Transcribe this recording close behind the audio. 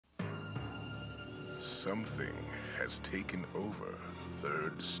Something has taken over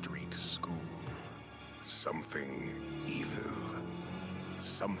 3rd Street School. Something evil.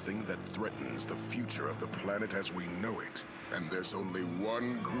 Something that threatens the future of the planet as we know it. And there's only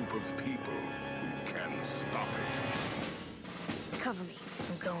one group of people who can stop it. Cover me.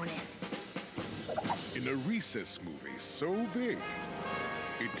 I'm going in. In a recess movie so big,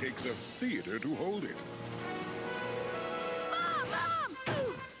 it takes a theater to hold it. Mom!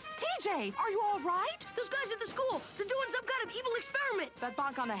 TJ, are you all right? Those guys at the school, they're doing some kind of evil experiment. That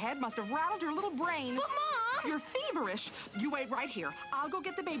bonk on the head must have rattled your little brain. But, Mom! You're feverish. You wait right here. I'll go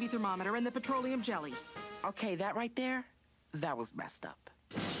get the baby thermometer and the petroleum jelly. Okay, that right there, that was messed up.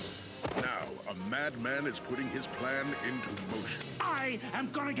 Now, a madman is putting his plan into motion. I am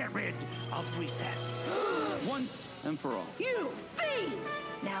gonna get rid of recess. Once and for all. You fiend!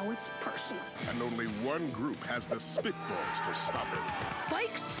 Now it's personal. And only one group has the spitballs to stop it.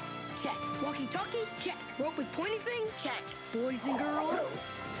 Bikes? Check. Walkie-talkie? Check. Rope with pointy thing? Check. Boys and girls?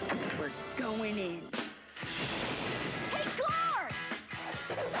 We're going in. Hey, Clark!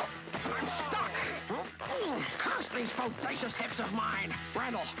 I'm stuck! Curse these bodacious hips of mine!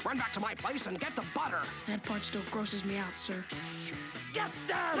 Randall, run back to my place and get the butter! That part still grosses me out, sir. Get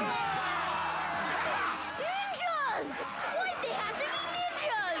them! Ninjas! Why'd they have to be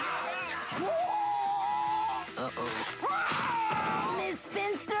ninjas? Uh-oh. Miss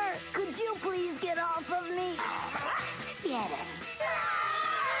Finster, could you please get off of me? Get it.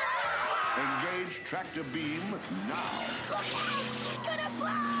 Engage tractor beam now. Look out! She's gonna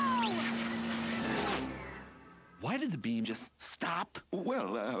blow! Why did the beam just stop?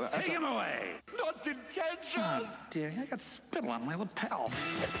 Well, Take him away! not intention. Oh, dear, I got spittle on my lapel.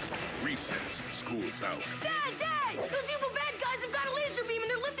 Recess, school's out. Dad! Those evil bad guys have got a laser beam and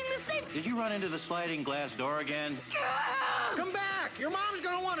they're lifting the safe. Did you run into the sliding glass door again? Come back! Your mom's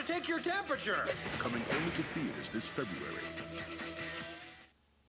gonna want to take your temperature! Coming only to theaters this February.